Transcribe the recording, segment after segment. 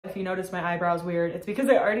If you notice my eyebrows weird, it's because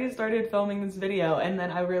I already started filming this video and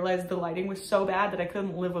then I realized the lighting was so bad that I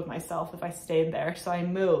couldn't live with myself if I stayed there. So I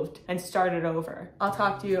moved and started over. I'll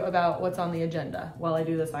talk to you about what's on the agenda while I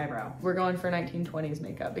do this eyebrow. We're going for 1920s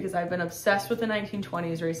makeup because I've been obsessed with the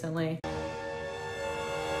 1920s recently.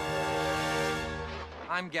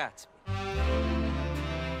 I'm Gatsby.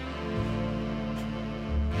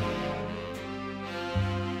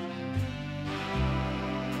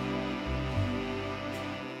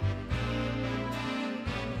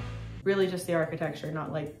 Really just the architecture,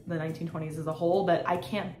 not like the 1920s as a whole, but I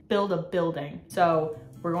can't build a building. So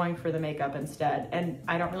we're going for the makeup instead. And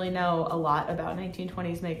I don't really know a lot about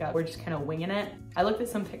 1920s makeup. We're just kind of winging it. I looked at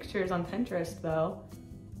some pictures on Pinterest though.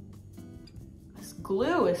 This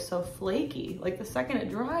glue is so flaky. Like the second it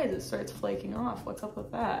dries, it starts flaking off. What's up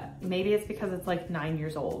with that? Maybe it's because it's like 9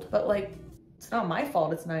 years old, but like, it's not my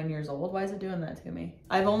fault it's 9 years old. Why is it doing that to me?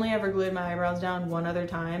 I've only ever glued my eyebrows down one other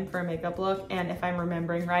time for a makeup look, and if I'm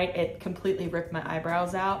remembering right, it completely ripped my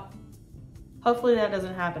eyebrows out. Hopefully that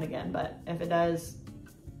doesn't happen again, but if it does,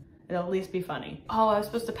 it'll at least be funny. Oh, I was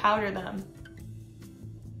supposed to powder them.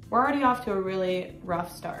 We're already off to a really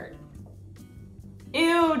rough start.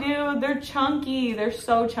 Ew, dude, they're chunky. They're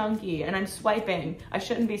so chunky, and I'm swiping. I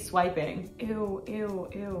shouldn't be swiping. Ew, ew,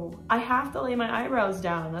 ew. I have to lay my eyebrows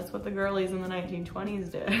down. That's what the girlies in the 1920s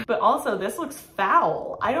did. But also, this looks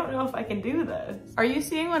foul. I don't know if I can do this. Are you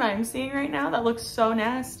seeing what I'm seeing right now? That looks so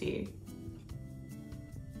nasty.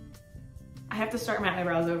 I have to start my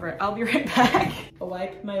eyebrows over. I'll be right back. A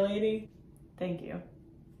wipe, my lady. Thank you.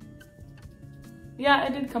 Yeah,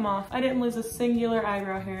 it did come off. I didn't lose a singular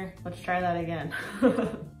eyebrow hair. Let's try that again.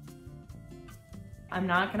 I'm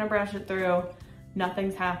not gonna brush it through.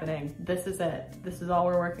 Nothing's happening. This is it. This is all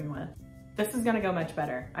we're working with. This is gonna go much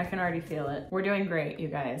better. I can already feel it. We're doing great, you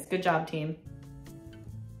guys. Good job, team.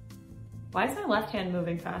 Why is my left hand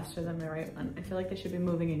moving faster than my right one? I feel like they should be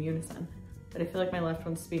moving in unison, but I feel like my left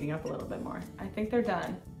one's speeding up a little bit more. I think they're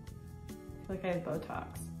done. I feel like I have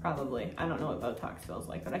Botox. Probably. I don't know what Botox feels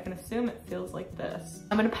like, but I can assume it feels like this.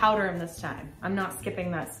 I'm gonna powder them this time. I'm not skipping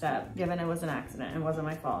that step, given it was an accident. It wasn't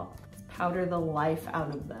my fault. Powder the life out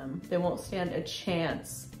of them. They won't stand a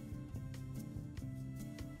chance.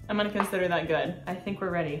 I'm gonna consider that good. I think we're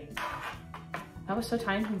ready. That was so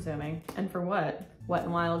time consuming. And for what? Wet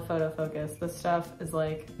n Wild photo focus. This stuff is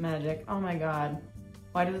like magic. Oh my God.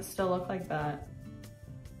 Why does it still look like that?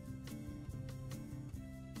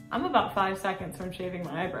 I'm about 5 seconds from shaving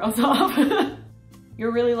my eyebrows off.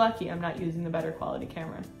 You're really lucky I'm not using the better quality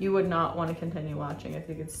camera. You would not want to continue watching if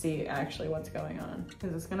you could see actually what's going on.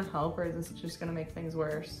 Is this gonna help or is this just gonna make things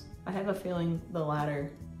worse? I have a feeling the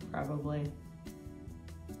latter, probably.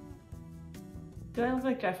 Do I look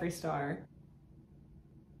like Jeffree Star?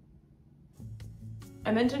 I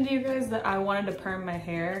mentioned to you guys that I wanted to perm my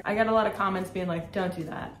hair. I got a lot of comments being like, don't do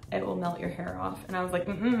that. It will melt your hair off. And I was like,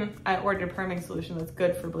 I ordered a perming solution that's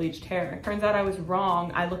good for bleached hair. Turns out I was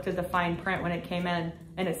wrong. I looked at the fine print when it came in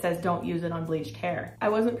and it says don't use it on bleached hair. I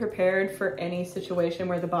wasn't prepared for any situation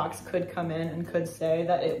where the box could come in and could say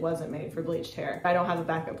that it wasn't made for bleached hair. I don't have a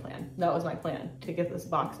backup plan. That was my plan, to get this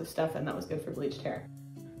box of stuff in that was good for bleached hair.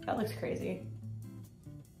 That looks crazy.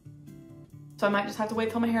 So I might just have to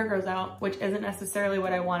wait till my hair grows out, which isn't necessarily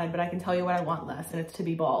what I wanted, but I can tell you what I want less, and it's to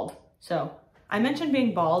be bald. So I mentioned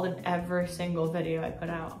being bald in every single video I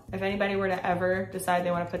put out. If anybody were to ever decide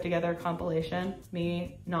they want to put together a compilation,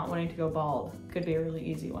 me not wanting to go bald could be a really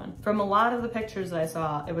easy one. From a lot of the pictures that I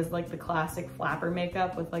saw, it was like the classic flapper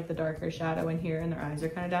makeup with like the darker shadow in here and their eyes are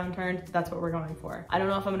kind of downturned. That's what we're going for. I don't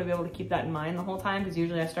know if I'm gonna be able to keep that in mind the whole time because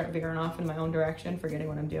usually I start veering off in my own direction, forgetting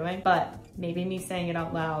what I'm doing, but maybe me saying it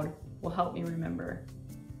out loud will help me remember.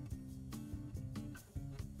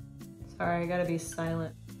 Sorry, I gotta be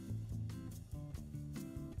silent.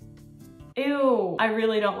 Ew, I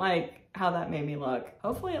really don't like how that made me look.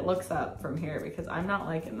 Hopefully it looks up from here because I'm not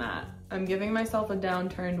liking that. I'm giving myself a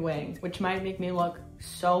downturned wing, which might make me look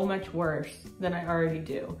so much worse than I already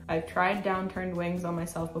do. I've tried downturned wings on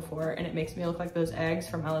myself before and it makes me look like those eggs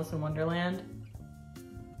from Alice in Wonderland.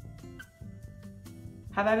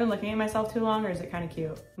 Have I been looking at myself too long or is it kind of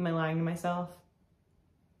cute? Am I lying to myself?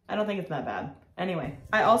 I don't think it's that bad. Anyway,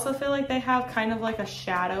 I also feel like they have kind of like a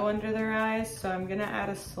shadow under their eyes, so I'm gonna add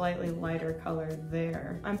a slightly lighter color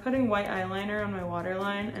there. I'm putting white eyeliner on my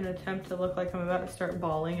waterline in an attempt to look like I'm about to start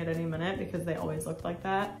bawling at any minute because they always look like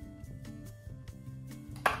that.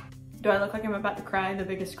 Do I look like I'm about to cry? The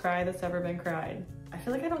biggest cry that's ever been cried. I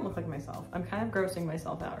feel like I don't look like myself. I'm kind of grossing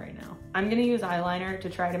myself out right now. I'm gonna use eyeliner to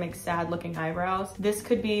try to make sad looking eyebrows. This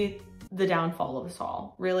could be the downfall of us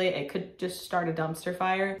all. Really, it could just start a dumpster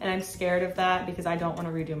fire and I'm scared of that because I don't want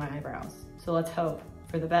to redo my eyebrows. So let's hope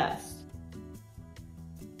for the best.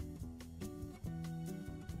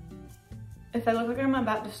 If I look like I'm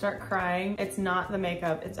about to start crying, it's not the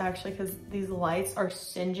makeup. It's actually because these lights are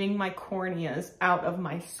singeing my corneas out of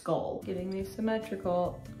my skull. Getting these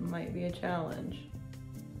symmetrical might be a challenge.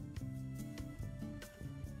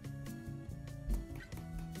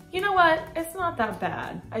 You know what? It's not that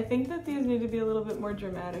bad. I think that these need to be a little bit more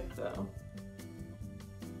dramatic though.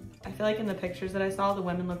 I feel like in the pictures that I saw, the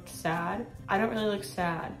women looked sad. I don't really look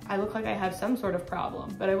sad. I look like I have some sort of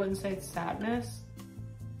problem, but I wouldn't say it's sadness.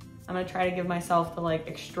 I'm gonna try to give myself the like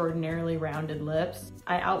extraordinarily rounded lips.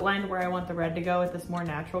 I outlined where I want the red to go with this more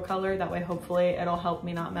natural color. That way, hopefully it'll help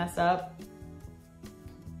me not mess up.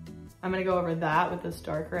 I'm gonna go over that with this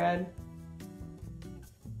dark red.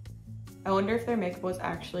 I wonder if their makeup was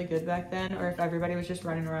actually good back then or if everybody was just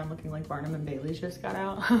running around looking like Barnum and Bailey's just got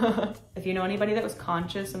out. If you know anybody that was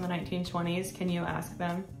conscious in the 1920s, can you ask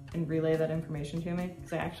them and relay that information to me?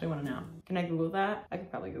 Because I actually want to know. Can I Google that? I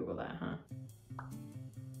could probably Google that, huh?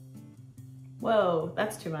 Whoa,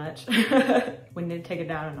 that's too much. We need to take it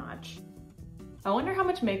down a notch. I wonder how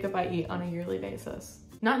much makeup I eat on a yearly basis.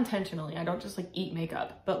 Not intentionally, I don't just like eat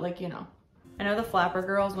makeup, but like, you know. I know the Flapper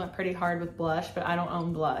girls went pretty hard with blush, but I don't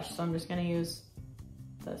own blush, so I'm just gonna use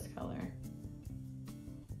this color.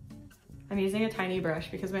 I'm using a tiny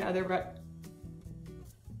brush because my other brush,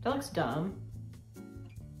 that looks dumb.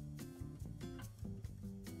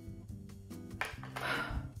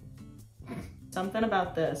 Something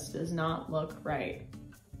about this does not look right.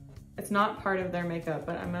 It's not part of their makeup,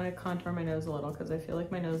 but I'm gonna contour my nose a little because I feel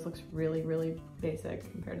like my nose looks really, really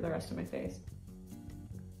basic compared to the rest of my face.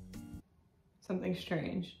 Something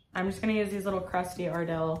strange. I'm just gonna use these little crusty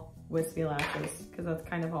Ardell wispy lashes because that's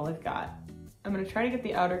kind of all I've got. I'm gonna try to get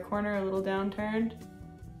the outer corner a little downturned.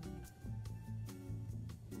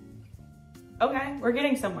 Okay, we're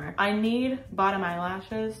getting somewhere. I need bottom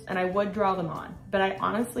eyelashes and I would draw them on, but I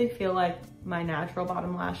honestly feel like my natural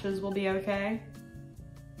bottom lashes will be okay.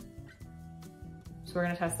 So we're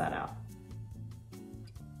gonna test that out.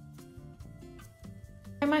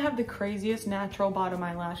 I might have the craziest natural bottom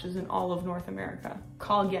eyelashes in all of North America.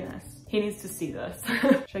 Call Guinness. He needs to see this.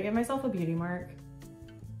 Should I give myself a beauty mark?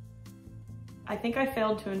 I think I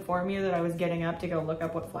failed to inform you that I was getting up to go look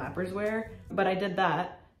up what flappers wear, but I did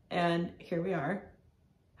that and here we are.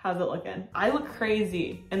 How's it looking? I look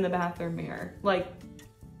crazy in the bathroom mirror. Like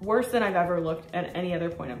worse than I've ever looked at any other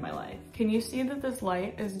point of my life. Can you see that this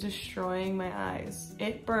light is destroying my eyes?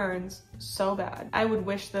 It burns so bad. I would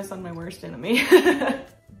wish this on my worst enemy.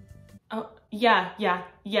 Oh, yeah.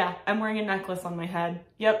 I'm wearing a necklace on my head.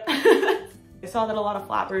 Yep. I saw that a lot of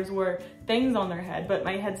flappers wore things on their head, but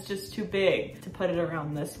my head's just too big to put it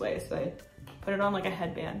around this way. So I put it on like a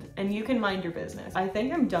headband and you can mind your business. I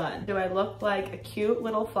think I'm done. Do I look like a cute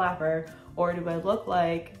little flapper or do I look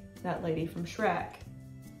like that lady from Shrek?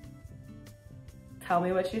 Tell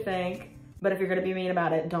me what you think. But if you're gonna be mean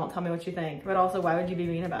about it, don't tell me what you think. But also, why would you be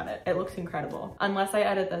mean about it? It looks incredible. Unless I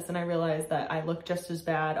edit this and I realize that I look just as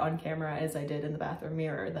bad on camera as I did in the bathroom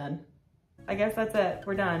mirror, then I guess that's it.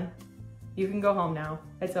 We're done. You can go home now.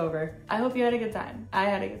 It's over. I hope you had a good time. I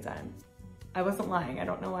had a good time. I wasn't lying. I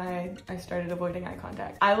don't know why I started avoiding eye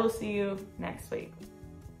contact. I will see you next week.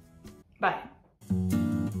 Bye.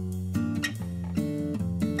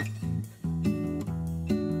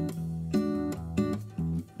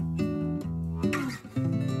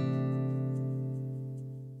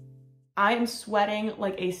 I am sweating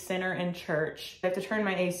like a sinner in church. I have to turn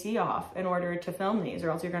my AC off in order to film these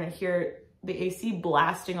or else you're gonna hear the AC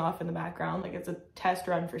blasting off in the background like it's a test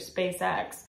run for SpaceX.